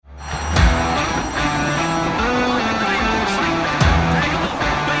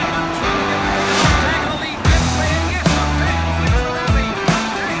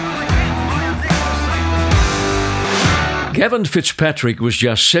Gavin Fitzpatrick was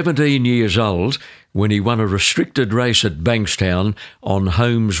just 17 years old when he won a restricted race at Bankstown on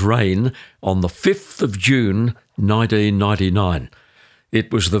Holmes Reign on the 5th of June 1999.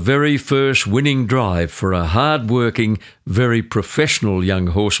 It was the very first winning drive for a hard-working, very professional young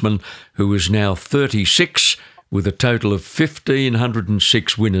horseman who is now 36 with a total of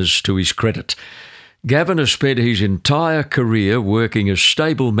 1,506 winners to his credit. Gavin has spent his entire career working as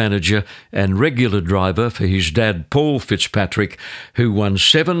stable manager and regular driver for his dad Paul Fitzpatrick, who won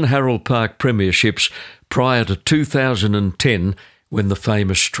 7 Harold Park premierships prior to 2010 when the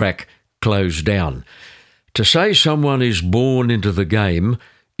famous track closed down. To say someone is born into the game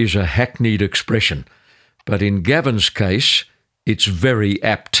is a hackneyed expression, but in Gavin's case, it's very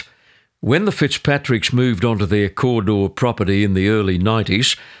apt. When the Fitzpatricks moved onto their Cawdor property in the early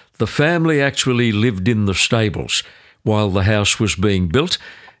 90s, the family actually lived in the stables while the house was being built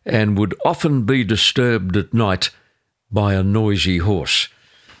and would often be disturbed at night by a noisy horse.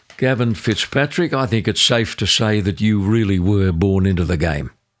 Gavin Fitzpatrick, I think it's safe to say that you really were born into the game.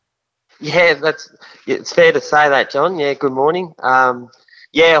 Yeah, it's fair to say that, John. Yeah, good morning.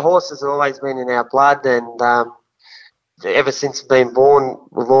 Horses have always been in our blood, and ever since we've been born,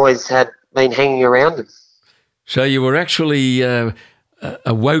 we've always been hanging around them. So you were actually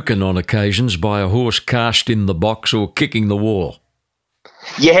awoken on occasions by a horse cast in the box or kicking the wall?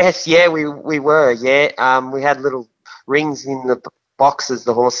 Yes, yeah, we were, yeah. We had little rings in the boxes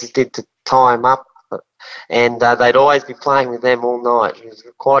the horses did to tie them up, and they'd always be playing with them all night. It was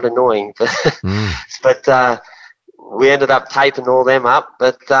quite annoying, but we ended up taping all them up.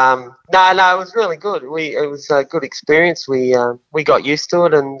 But no, it was really good. It was a good experience. We got used to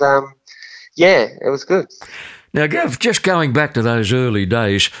it, and it was good. Now, Gav, just going back to those early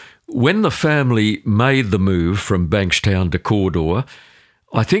days, when the family made the move from Bankstown to Cawdor,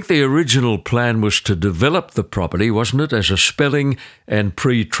 I think the original plan was to develop the property, wasn't it, as a spelling and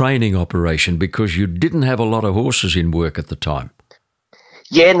pre-training operation, because you didn't have a lot of horses in work at the time.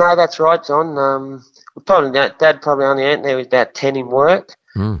 Yeah, no, that's right, John. Dad probably only went there with about 10 in work.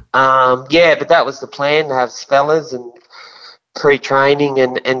 But that was the plan, to have spellers and pre-training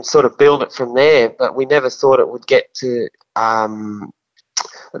and sort of build it from there. But we never thought it would get to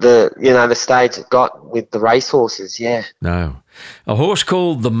the stage it got with the racehorses. Yeah. No, a horse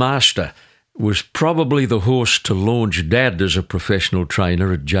called the Master was probably the horse to launch Dad as a professional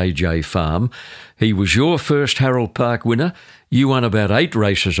trainer at JJ Farm. He was your first Harold Park winner. You won about 8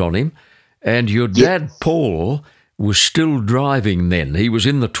 races on him, and your dad Paul was still driving then. He was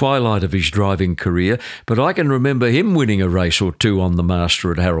in the twilight of his driving career, but I can remember him winning a race or 2 on the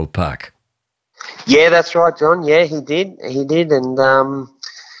Master at Harold Park. Yeah, that's right, John. Yeah, he did, and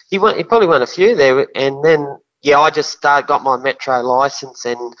he probably won a few there. And then I just got my Metro license,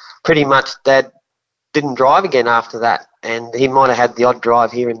 and pretty much Dad didn't drive again after that. And he might have had the odd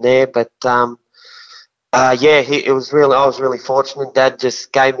drive here and there, but I was really fortunate. Dad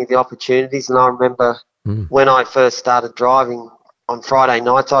just gave me the opportunities, and I remember. When I first started driving on Friday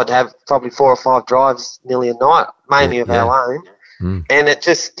nights, I'd have probably 4 or 5 drives nearly a night, mainly of our own, and it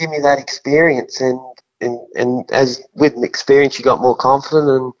just gave me that experience. And as with an experience, you got more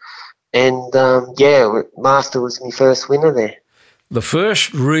confident. And Master was my first winner there. The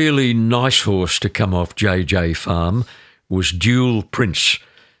first really nice horse to come off JJ Farm was Dual Prince.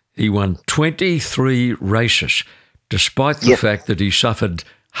 He won 23 races, despite the fact that he suffered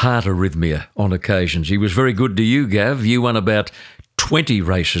heart arrhythmia on occasions. He was very good to you, Gav. You won about 20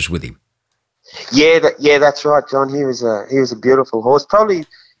 races with him. Yeah, that's right, John. He was a beautiful horse. Probably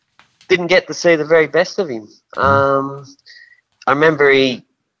didn't get to see the very best of him. I remember he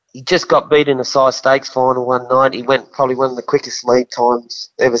just got beat in a size stakes final one night. He went probably one of the quickest lead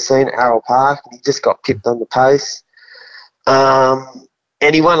times ever seen at Harold Park. He just got pipped on the post.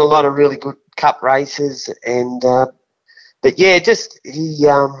 And he won a lot of really good cup races, and but yeah, he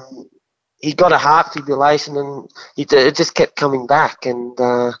got a heart fibrillation, and it just kept coming back, and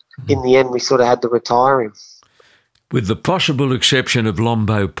in the end we sort of had to retire him. With the possible exception of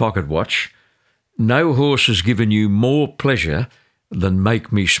Lombo Pocket Watch, no horse has given you more pleasure than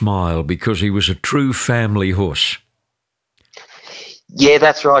Make Me Smile, because he was a true family horse. Yeah,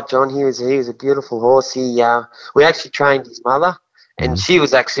 that's right, John. He was a beautiful horse. We actually trained his mother, and she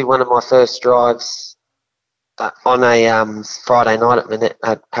was actually one of my first drives on a Friday night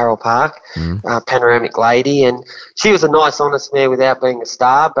at Harold Park, Panoramic Lady, and she was a nice, honest mare without being a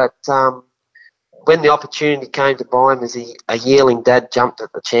star. But when the opportunity came to buy him as a yearling, Dad jumped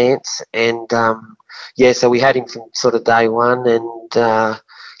at the chance, and so we had him from sort of day one, and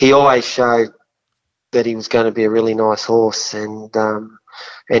he always showed that he was going to be a really nice horse, and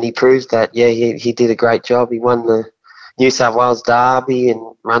he proved that. Yeah, he did a great job. He won New South Wales Derby and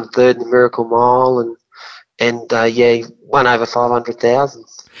run third in the Miracle Mile, and he won over 500,000.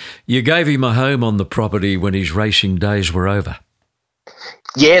 You gave him a home on the property when his racing days were over.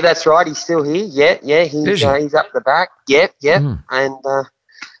 Yeah, that's right. He's still here. Yeah. He's up the back. Yep. Mm. And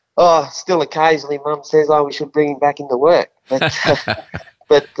still occasionally, Mum says, we should bring him back into work.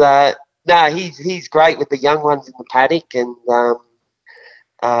 But no, he's great with the young ones in the paddock, and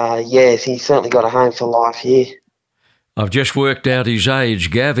he's certainly got a home for life here. I've just worked out his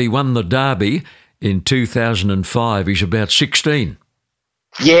age, Gav. He won the Derby in 2005. He's about 16.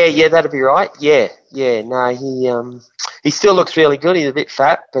 Yeah, that'll be right. Yeah. No, he still looks really good. He's a bit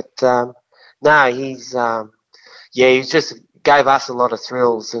fat, but he just gave us a lot of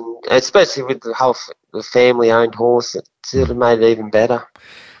thrills, and especially with the family-owned horse, it sort of made it even better.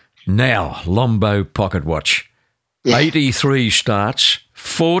 Now, Lombo Pocket Watch. Yeah. 83 starts,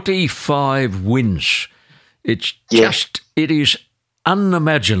 45 wins. It is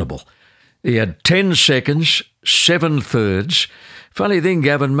unimaginable. He had 10 seconds, 7 thirds. Funny thing,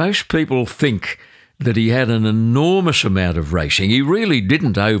 Gavin, most people think that he had an enormous amount of racing. He really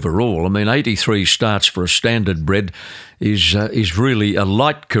didn't overall. I mean, 83 starts for a standard bred is really a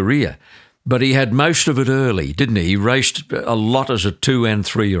light career. But he had most of it early, didn't he? He raced a lot as a 2 and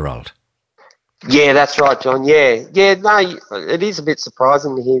 3-year-old. Yeah, that's right, John. Yeah. No, it is a bit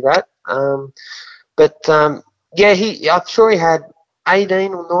surprising to hear that. I'm sure he had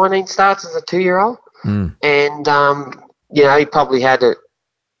 18 or 19 starts as a 2-year-old, and he probably had a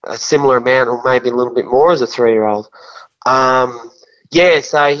similar amount, or maybe a little bit more, as a 3-year-old.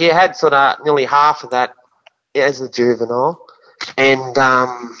 So he had sort of nearly half of that as a juvenile, and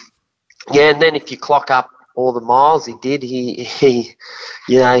and then if you clock up all the miles he did, he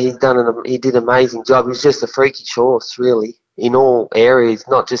did an amazing job. He was just a freakish horse, really, in all areas,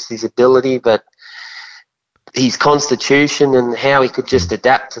 not just his ability, but his constitution and how he could just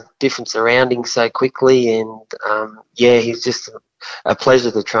adapt to different surroundings so quickly. And he's just a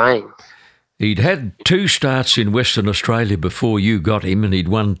pleasure to train. He'd had 2 starts in Western Australia before you got him, and he'd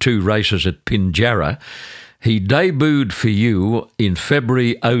won 2 races at Pinjarra. He debuted for you in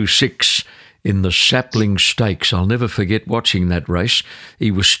February 06 in the Sapling Stakes. I'll never forget watching that race.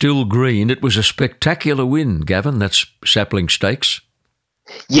 He was still green. It was a spectacular win, Gavin. That's Sapling Stakes.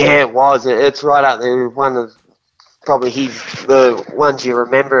 Yeah, it was. It's right up there. One of probably the ones you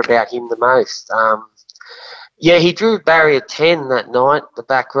remember about him the most. He drew barrier 10 that night, the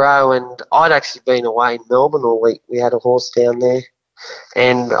back row, and I'd actually been away in Melbourne all week. We had a horse down there,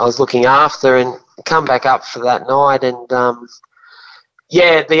 and I was looking after, and come back up for that night, and we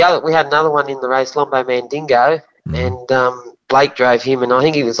had another one in the race, Lombo Mandingo, and Blake drove him, and I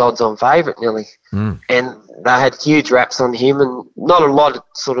think he was odds-on favourite nearly. And they had huge raps on him, and not a lot had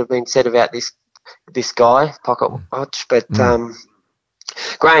sort of been said about this guy, Pocket Watch, but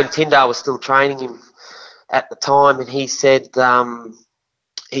Graham Tyndale was still training him at the time, and he said to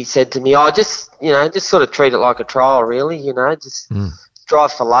me, just sort of treat it like a trial, really, just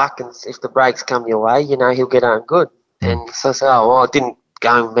drive for luck, and if the breaks come your way, he'll get on good. And so I said, I didn't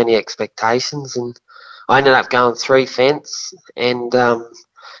go with many expectations, and I ended up going 3 fence, and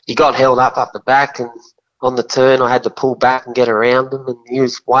he got held up the back, and on the turn I had to pull back and get around him, and he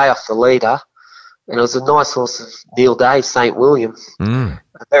was way off the leader. And it was a nice horse of Neil Day, St. William, a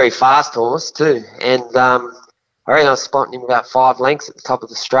very fast horse too. And I reckon I was spotting him about 5 lengths at the top of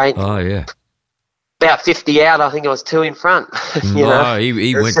the straight. Oh, yeah. About 50 out, I think I was 2 in front. He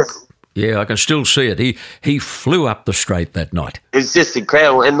went... I can still see it. He flew up the straight that night. It was just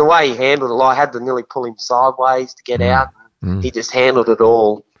incredible. And the way he handled it, I had to nearly pull him sideways to get out. He just handled it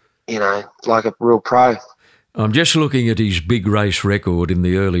all, like a real pro. I'm just looking at his big race record in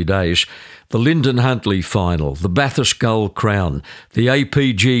the early days. The Lyndon Huntley final, the Bathurst Gold Crown, the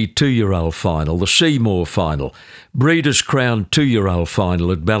APG 2-year-old final, the Seymour final, Breeders' Crown 2-year-old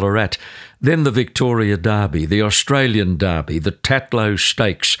final at Ballarat, then the Victoria Derby, the Australian Derby, the Tatlow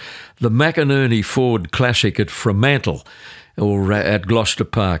Stakes, the McInerney Ford Classic at Fremantle, or at Gloucester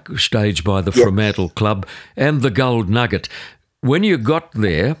Park, staged by the Fremantle Club, and the Gold Nugget. When you got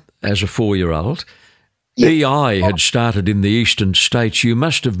there as a 4-year-old, EI had started in the eastern states. You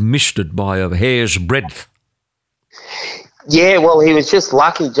must have missed it by a hair's breadth. Yeah, well, he was just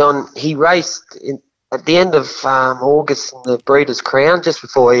lucky, John. He raced at the end of August in the Breeders' Crown, just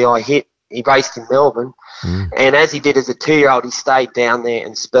before EI hit. He raced in Melbourne, and as he did as a 2-year-old, he stayed down there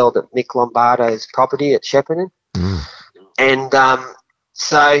and spelled at Mick Lombardo's property at Shepparton. And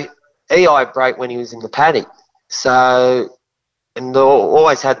so EI broke when he was in the paddock. So, and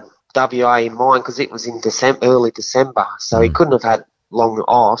always had WA in mind because it was in early December, so he couldn't have had long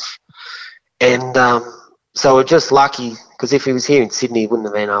off. And so we're just lucky because if he was here in Sydney, he wouldn't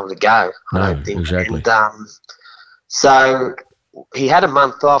have been able to go. I don't think. Exactly. And so he had a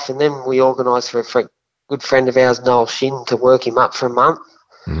month off, and then we organised for a good friend of ours, Noel Shin, to work him up for a month.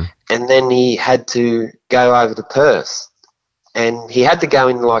 And then he had to go over to Perth, and he had to go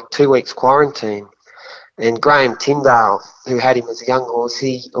in like 2 weeks quarantine. And Graham Tyndale, who had him as a young horse,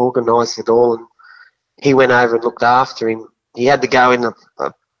 he organised it all, and he went over and looked after him. He had to go in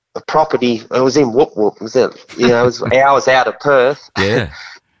a property. It was in Whoop Whoop. It was hours out of Perth. Yeah.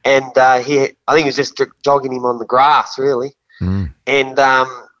 And I think he was just jogging him on the grass, really. And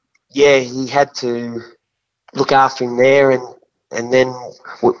he had to look after him there, and then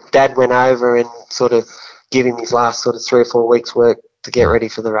Dad went over and sort of give him his last sort of 3 or 4 weeks' work to get ready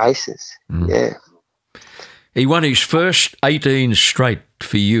for the races. Yeah. He won his first 18 straight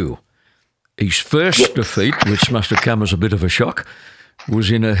for you. His first defeat, which must have come as a bit of a shock, was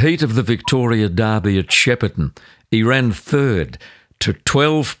in a heat of the Victoria Derby at Shepparton. He ran third to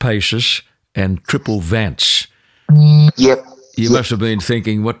 12 paces and triple Vance. Yep. You must have been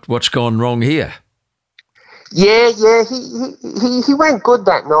thinking, what's gone wrong here? Yeah. He went good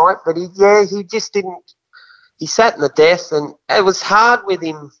that night, but he just didn't. He sat in the death, and it was hard with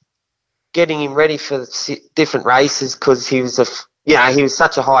him getting him ready for different races because he was he was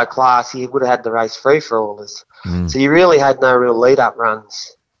such a high class. He would have had the race free for all us. So you really had no real lead-up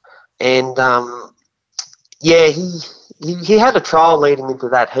runs. And, he had a trial leading into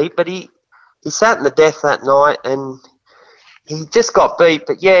that heat, but he sat in the death that night and he just got beat.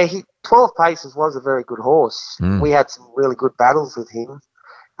 But, 12 paces was a very good horse. We had some really good battles with him.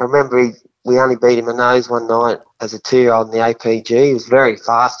 I remember we only beat him a nose one night as a 2-year-old in the APG. He was a very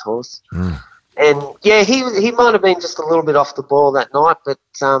fast horse. And, he might have been just a little bit off the ball that night, but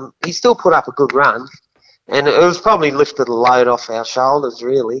he still put up a good run. And it was probably lifted a load off our shoulders,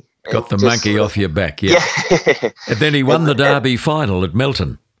 really. Got the monkey off your back, yeah. And then he won the Derby final at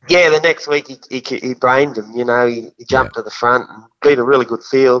Melton. Yeah, the next week he brained him, he jumped to the front and beat a really good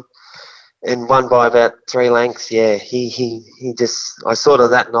field and won by about 3 lengths. Yeah, he I sort of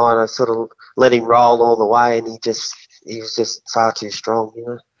that night, I sort of let him roll all the way, and he was just far too strong,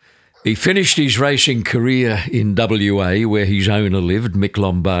 He finished his racing career in WA, where his owner lived, Mick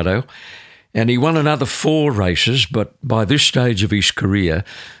Lombardo, and he won another 4 races, but by this stage of his career,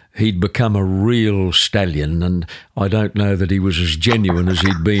 he'd become a real stallion, and I don't know that he was as genuine as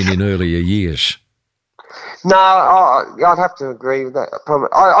he'd been in earlier years. No, I'd have to agree with that. Probably,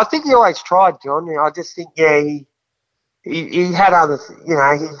 I think he always tried, John. I just think, he had other, he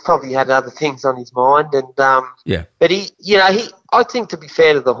probably had other things on his mind, and But I think to be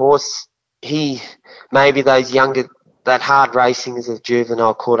fair to the horse, maybe that hard racing as a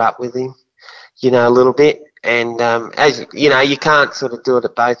juvenile caught up with him, a little bit, and as you can't sort of do it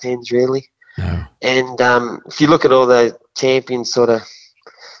at both ends, really. No. And if you look at all the champion sort of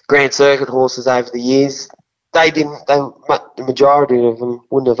Grand Circuit horses over the years, the majority of them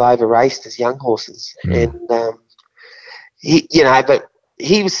wouldn't have over raced as young horses, and but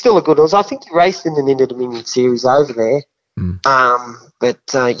he was still a good horse. I think he raced in an Inter-Dominion series over there.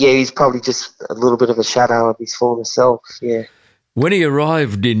 He's probably just a little bit of a shadow of his former self. Yeah. When he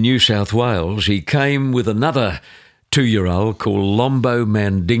arrived in New South Wales, he came with another 2-year-old called Lombo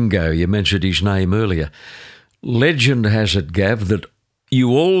Mandingo. You mentioned his name earlier. Legend has it, Gav, that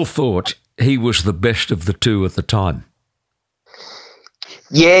you all thought he was the best of the 2 at the time.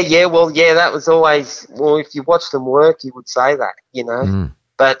 That was always, if you watch them work, you would say that,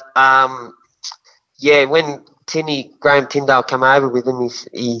 But, when Graham Tyndale came over with him,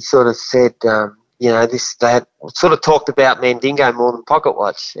 he sort of said, they had sort of talked about Mandingo more than Pocket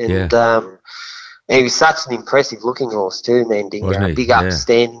Watch. And he was such an impressive-looking horse too, Mandingo. Big,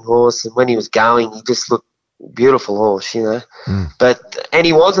 upstanding horse. And when he was going, he just looked beautiful horse, and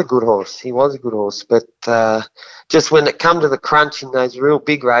he was a good horse. But just when it come to the crunch in those real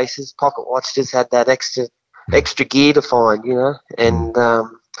big races, Pocket Watch just had that extra gear to find, and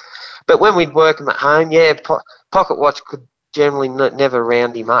but when we'd work him at home, Pocket Watch could generally never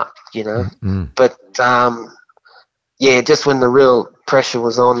round him up, but just when the real pressure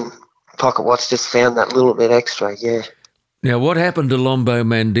was on, Pocket Watch just found that little bit extra. Now, what happened to Lombo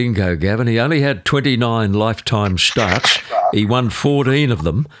Mandingo, Gavin? He only had 29 lifetime starts. He won 14 of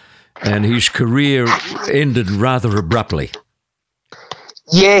them, and his career ended rather abruptly.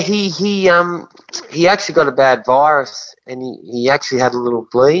 Yeah, he actually got a bad virus, and he actually had a little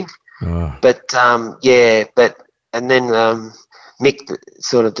bleed. Oh. But then Mick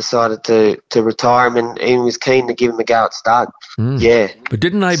sort of decided to retire him, and he was keen to give him a go at stud. Yeah. But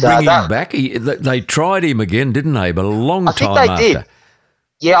didn't they bring him back? They tried him again, didn't they? But a long time after. They did.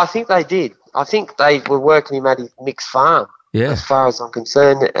 Yeah, I think they did. I think they were working him at his mixed farm, as far as I'm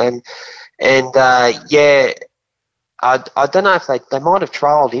concerned. And yeah, I don't know if they might have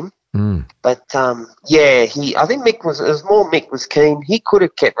trialled him. But yeah, I think Mick was keen. He could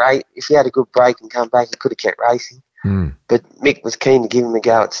have kept if he had a good break and come back, he could have kept racing. But Mick was keen to give him a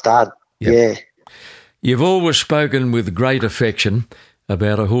go at stud. Yep. Yeah. You've always spoken with great affection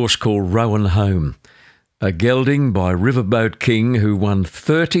about a horse called Rowan Home, a gelding by Riverboat King who won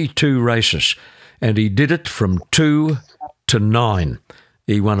 32 races, and he did it from 2 to 9.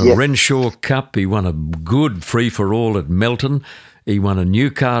 He won a Renshaw Cup. He won a good free-for-all at Melton. He won a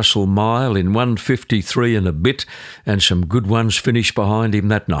Newcastle Mile in 1:53 and a bit, and some good ones finished behind him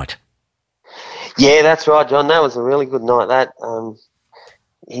that night. Yeah, that's right, John. That was a really good night. That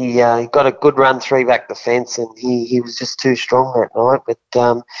he got a good run 3 back the fence, and he was just too strong that night. But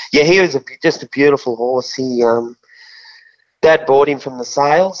yeah, he was just a beautiful horse. Dad bought him from the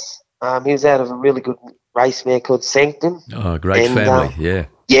sales. He was out of a really good race mare called Sanctum. Oh, great family, yeah.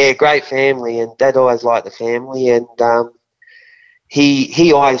 Yeah, great family, and Dad always liked the family, and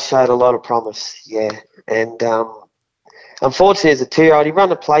he always showed a lot of promise, yeah. And unfortunately, as a 2-year-old, he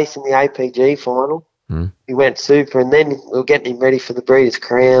ran a place in the APG final. He went super, and then we were getting him ready for the Breeders'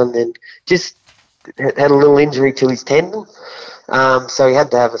 Crown, and just had a little injury to his tendon, so he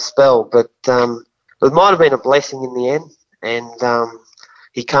had to have a spell. But it might have been a blessing in the end, and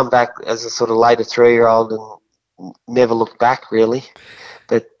he come back as a sort of later 3-year-old and never looked back, really.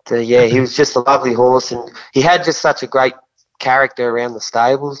 But, yeah, he was just a lovely horse, and he had just such a great character around the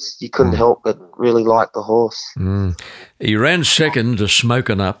stables. You couldn't help but really like the horse. He ran second to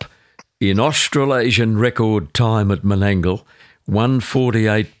Smokin' Up in Australasian record time at Menangle,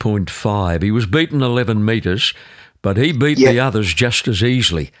 1:48.5. He was beaten 11 metres, but he beat the others just as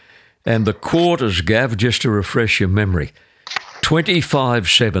easily. And the quarters, Gav, just to refresh your memory,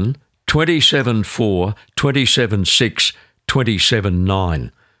 25-7, 27-4, 27-6,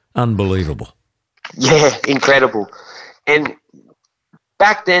 27-9. Unbelievable. Yeah, incredible. And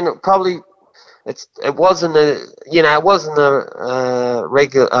back then, it wasn't a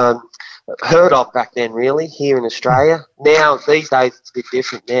regular heard of back then, really, here in Australia. Now, these days, it's a bit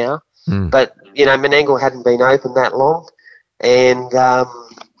different now. But Menangle hadn't been open that long, and that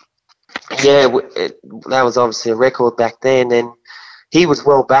was obviously a record back then. And he was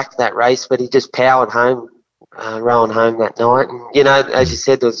well back that race, but he just powered home. Rowan Home that night, and as you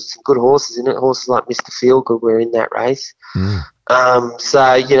said, there was some good horses in it. Horses like Mr. Feelgood were in that race.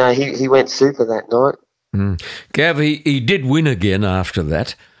 So he went super that night. Gav, he did win again after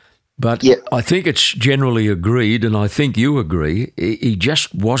that, but I think it's generally agreed, and I think you agree, he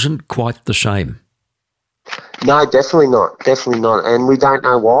just wasn't quite the same. No, definitely not, and we don't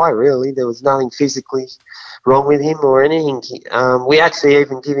know why. Really, there was nothing physically wrong with him or anything. We actually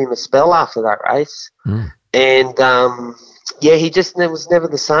even give him a spell after that race. And, he just was never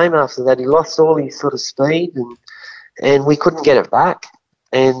the same after that. He lost all his sort of speed, and we couldn't get it back.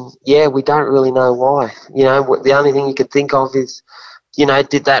 And, we don't really know why. The only thing you could think of is,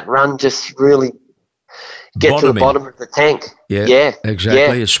 did that run just really get to the bottom of the tank? Yeah,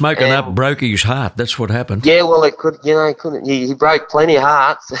 exactly. It's Smokin' Up broke his heart. That's what happened. Yeah, well, it could, couldn't. He broke plenty of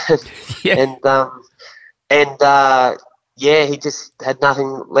hearts. He just had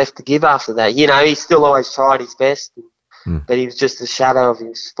nothing left to give after that. He still always tried his best, but he was just a shadow of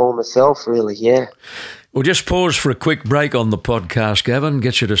his former self, really, We'll just pause for a quick break on the podcast, Gavin.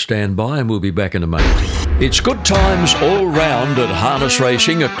 Get you to stand by, and we'll be back in a moment. It's good times all round at harness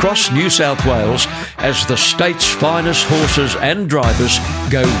racing across New South Wales as the state's finest horses and drivers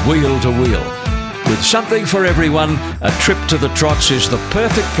go wheel to wheel. With something for everyone, a trip to the Trots is the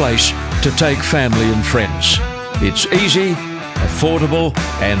perfect place to take family and friends. It's easy, affordable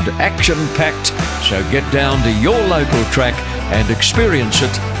and action-packed, so get down to your local track and experience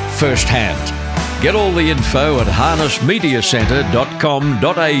it firsthand. Get all the info at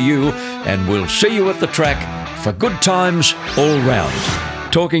harnessmediacentre.com.au and we'll see you at the track for good times all round.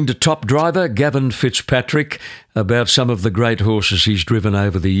 Talking to top driver Gavin Fitzpatrick about some of the great horses he's driven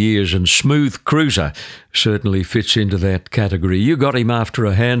over the years, and Smooth Cruiser certainly fits into that category. You got him after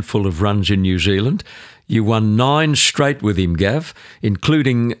a handful of runs in New Zealand. You won 9 straight with him, Gav,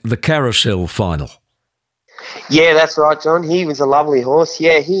 including the Carousel final. Yeah, that's right, John. He was a lovely horse.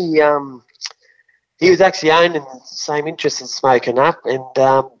 Yeah, he was actually owned in the same interest as Smokin' Up, and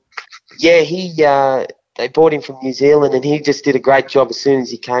they bought him from New Zealand, and he just did a great job as soon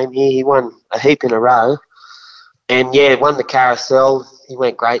as he came here. He won a heap in a row, and won the Carousel. He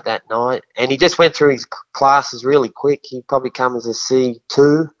went great that night, and he just went through his classes really quick. He'd probably come as a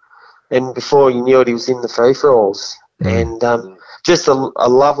C2, and before you knew it, he was in the free-for-alls. And just a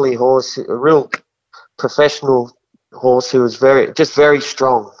lovely horse, a real professional horse who was very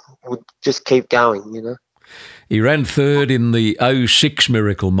strong. Would just keep going, you know. He ran third in the '06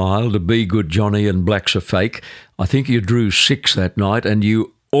 Miracle Mile to Be Good Johnny and Black's a Fake. I think you drew 6 that night, and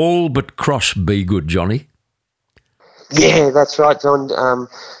you all but crossed Be Good Johnny. Yeah, that's right, John.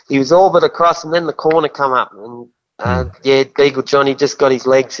 He was all but across, and then the corner come up, and Be Good Johnny just got his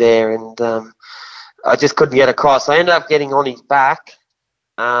legs there, and I just couldn't get across. I ended up getting on his back,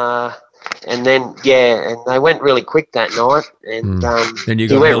 and then and they went really quick that night, and then you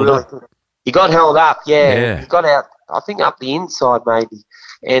got held up. He got held up, He got out, I think, up the inside maybe,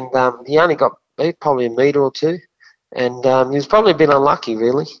 and he only got probably a metre or two, and he was probably a bit unlucky,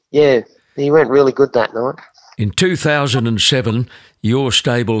 really. Yeah, he went really good that night. In 2007, your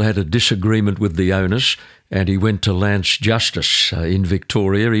stable had a disagreement with the owners, and he went to Lance Justice in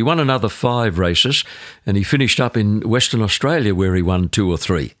Victoria. He won another 5 races, and he finished up in Western Australia where he won 2 or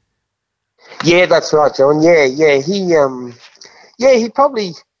 3. Yeah, that's right, John. Yeah. He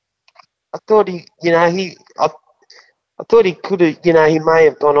probably. I thought I thought he could have. He may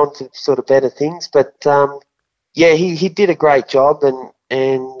have gone on to sort of better things, but he did a great job, and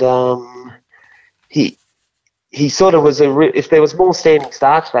he sort of was if there was more standing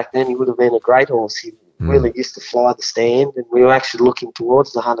starts back then, he would have been a great horse. He really used to fly the stand, and we were actually looking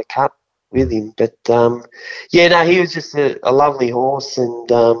towards the Hunter Cup with him. But he was just a lovely horse, and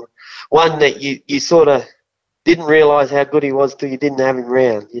one that you sort of didn't realise how good he was till you didn't have him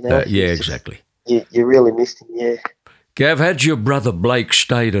round. Exactly. You really missed him. Yeah. Gav, had your brother Blake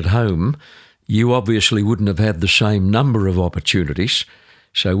stayed at home, you obviously wouldn't have had the same number of opportunities.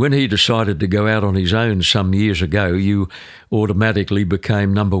 So when he decided to go out on his own some years ago, you automatically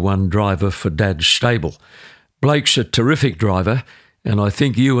became number 1 driver for Dad's stable. Blake's a terrific driver, and I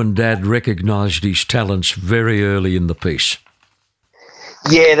think you and Dad recognised his talents very early in the piece.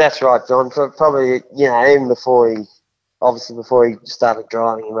 Yeah, that's right, John. Probably, even before he started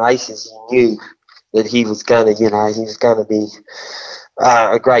driving in races, he knew that he was going to be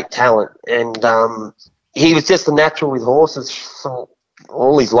a great talent, and he was just a natural with horses for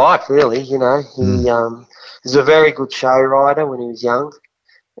all his life, really. He was a very good show rider when he was young,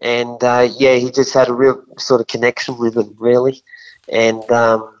 and he just had a real sort of connection with them, really, and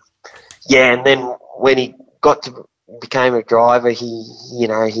and then when he became a driver, he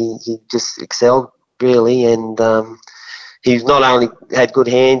just excelled, really, and he's not only had good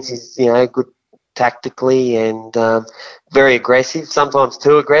hands, he's good tactically, and very aggressive, sometimes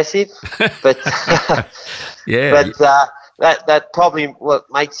too aggressive, but that probably what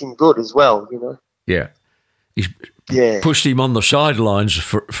makes him good as well, Yeah. He's pushed him on the sidelines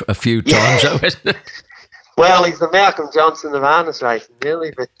for a few times, though, hasn't it? Well, he's the Malcolm Johnson of harness racing,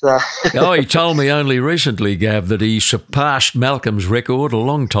 really. But he told me only recently, Gav, that he surpassed Malcolm's record a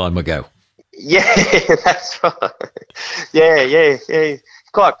long time ago. Yeah, that's right. Yeah. He's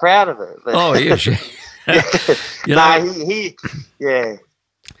quite proud of it. But he is. Yeah.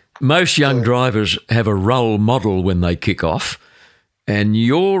 Most young drivers have a role model when they kick off, and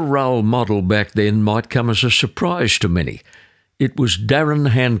your role model back then might come as a surprise to many. It was Darren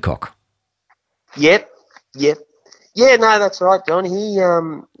Hancock. Yep. Yeah, no, that's right, John. He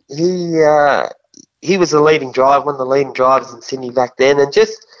was the leading driver, one of the leading drivers in Sydney back then, and he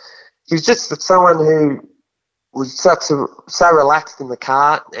was just someone who was so relaxed in the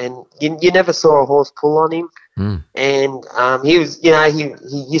cart, and you never saw a horse pull on him. And he was, he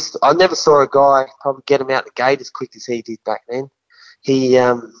used. I never saw a guy probably get him out the gate as quick as he did back then. He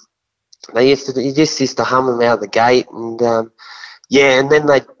just used to hum him out of the gate, and and then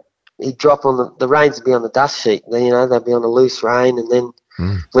he'd drop on the reins would be on the dust sheet. They'd be on a loose rein, and then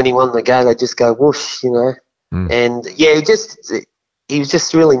when he won the go, they'd just go whoosh, And he was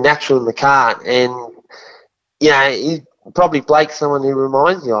just really natural in the cart, and he probably Blake's someone who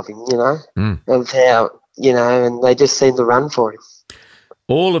reminds you of him, of how and they just seem to run for him.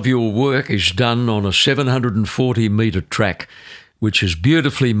 All of your work is done on a 740-metre track, which is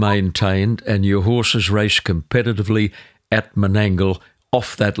beautifully maintained, and your horses race competitively at Menangle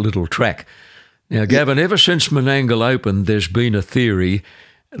off that little track. Now, Gavin, ever since Menangle opened, there's been a theory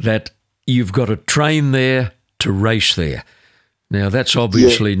that you've got to train there to race there. Now, that's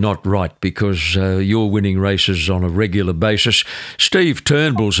obviously not right, because you're winning races on a regular basis. Steve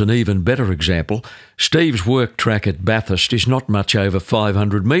Turnbull's an even better example. Steve's work track at Bathurst is not much over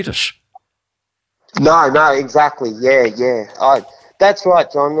 500 metres. No, exactly. Yeah. That's right,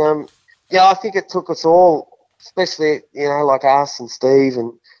 John. I think it took us all, especially, like us and Steve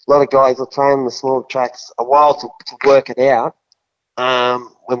and a lot of guys that train on the small tracks, a while to work it out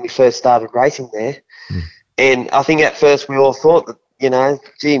when we first started racing there. And I think at first we all thought that,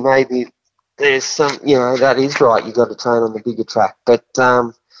 gee, maybe there's some, that is right. You've got to train on the bigger track. But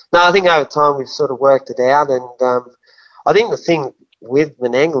no, I think over time we've sort of worked it out. And I think the thing with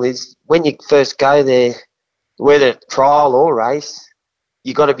Menangle is when you first go there, whether trial or race,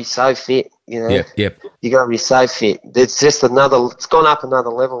 you got to be so fit. Yep. You got to be so fit. It's just it's gone up another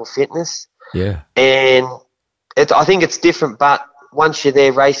level of fitness. Yeah. And I think it's different, but once you're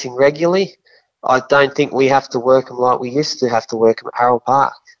there racing regularly, I don't think we have to work them like we used to have to work them at Harold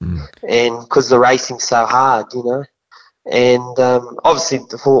Park. And because the racing's so hard, And obviously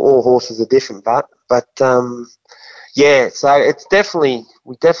all horses are different, but yeah, so it's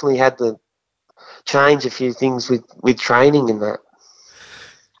we definitely had to change a few things with training and that.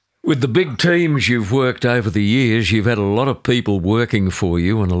 With the big teams you've worked over the years, you've had a lot of people working for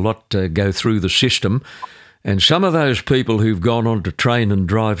you and a lot go through the system. And some of those people who've gone on to train and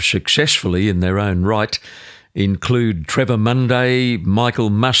drive successfully in their own right include Trevor Munday,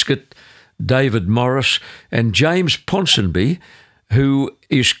 Michael Muscat, David Morris and James Ponsonby, who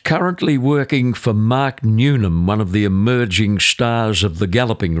is currently working for Mark Newnham, one of the emerging stars of the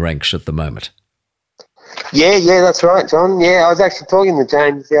galloping ranks at the moment. Yeah, that's right, John. Yeah, I was actually talking to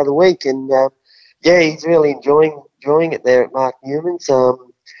James the other week, and he's really enjoying it there at Mark Newman's.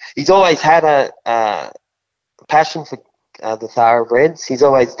 He's always had a passion for the thoroughbreds. He's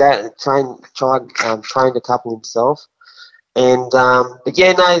always trained a couple himself, and but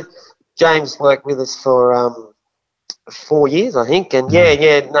yeah, no, James worked with us for 4 years, I think, and he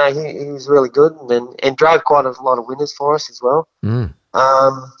was really good and drove quite a lot of winners for us as well.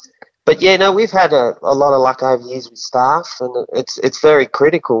 But yeah, no, we've had a lot of luck over the years with staff, and it's very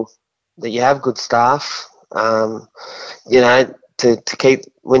critical that you have good staff, to keep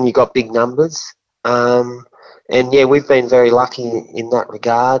when you got big numbers. And yeah, we've been very lucky in that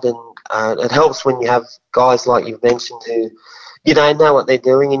regard, and it helps when you have guys like you've mentioned who, know what they're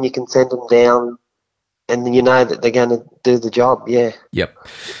doing, and you can send them down, and you know that they're going to do the job. Yeah. Yep.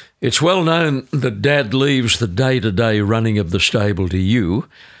 It's well known that Dad leaves the day-to-day running of the stable to you.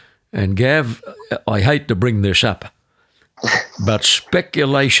 And Gav, I hate to bring this up, but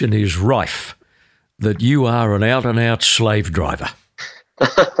speculation is rife that you are an out-and-out slave driver.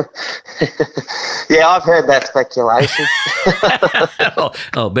 Yeah, I've heard that speculation.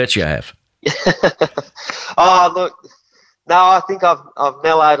 I'll bet you have. Oh, look, no, I think I've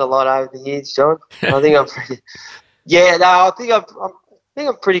mellowed a lot over the years, John. I think I'm pretty. Yeah, no, I think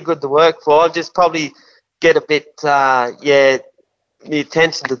I'm pretty good to work for. I just probably get a bit, the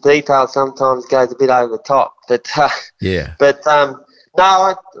attention to detail sometimes goes a bit over the top, but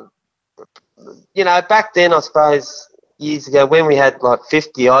no, back then I suppose years ago when we had like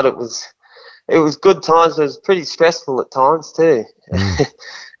 50 odd, it was good times. It was pretty stressful at times too.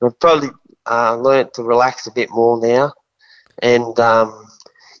 I've probably learnt to relax a bit more now, and but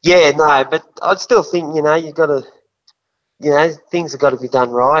I still think you got to, things have got to be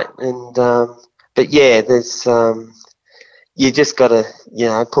done right, and but yeah, there's. You just got to,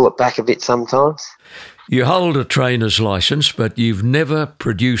 pull it back a bit sometimes. You hold a trainer's licence, but you've never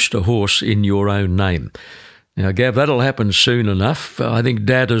produced a horse in your own name. Now, Gav, that'll happen soon enough. I think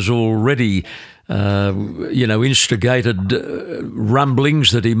Dad has already, instigated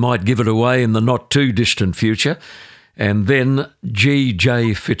rumblings that he might give it away in the not-too-distant future. And then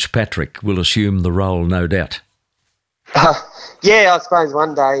G.J. Fitzpatrick will assume the role, no doubt. I suppose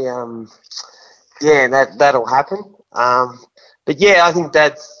one day, that'll happen. But yeah, I think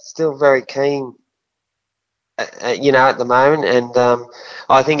Dad's still very keen, at the moment, and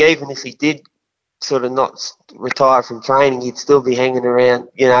I think even if he did sort of not retire from training, he'd still be hanging around,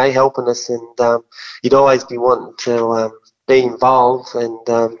 helping us, and he'd always be wanting to be involved, and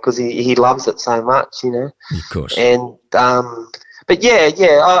because he loves it so much, Of course. And but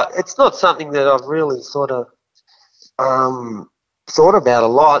it's not something that I've really sort of thought about a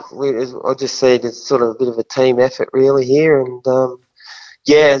lot. I just see it as sort of a bit of a team effort really here, and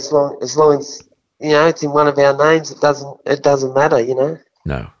as long as it's in one of our names, it doesn't matter,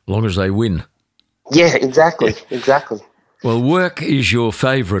 No, as long as they win. Yeah, exactly. Well, work is your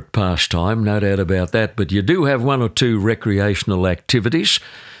favourite pastime, no doubt about that, but you do have one or two recreational activities,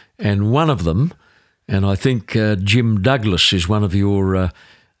 and one of them, and I think Jim Douglas is one of your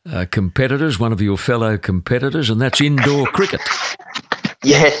competitors, one of your fellow competitors, and that's indoor cricket.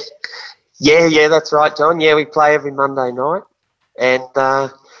 Yeah, that's right, John. Yeah, we play every Monday night, and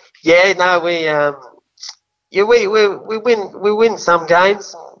we win some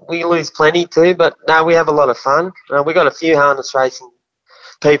games. We lose plenty too, but no, we have a lot of fun. We got a few harness racing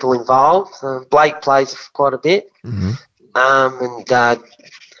people involved. Blake plays quite a bit, and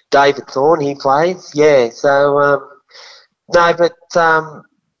David Thorne, he plays. Yeah, so no, but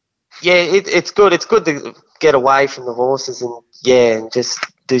it's good. It's good to get away from the horses and just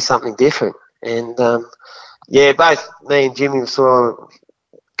do something different. And both me and Jimmy were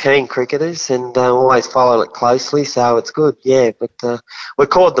keen cricketers and always follow it closely, so it's good. Yeah, but we're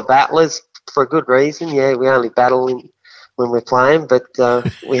called the Battlers for a good reason. Yeah, we only battle when we're playing, but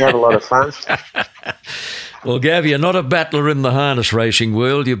we have a lot of fun. Well, Gav, you're not a battler in the harness racing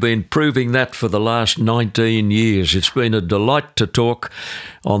world. You've been proving that for the last 19 years. It's been a delight to talk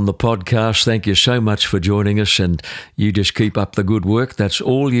on the podcast. Thank you so much for joining us, and you just keep up the good work. That's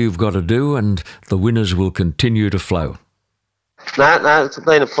all you've got to do, and the winners will continue to flow. No, it's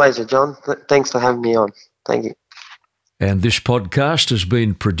been a pleasure, John. Thanks for having me on. Thank you. And this podcast has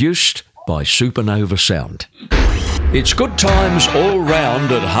been produced by Supernova Sound. It's good times all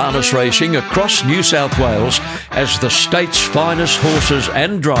round at harness racing across New South Wales as the state's finest horses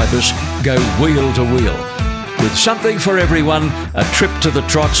and drivers go wheel to wheel. With something for everyone, a trip to the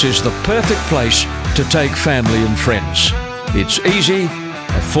trots is the perfect place to take family and friends. It's easy,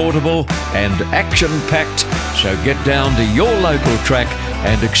 affordable and action-packed, so get down to your local track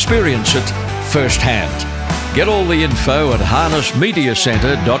and experience it firsthand. Get all the info at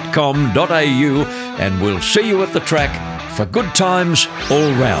harnessmediacentre.com.au and we'll see you at the track for good times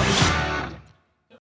all round.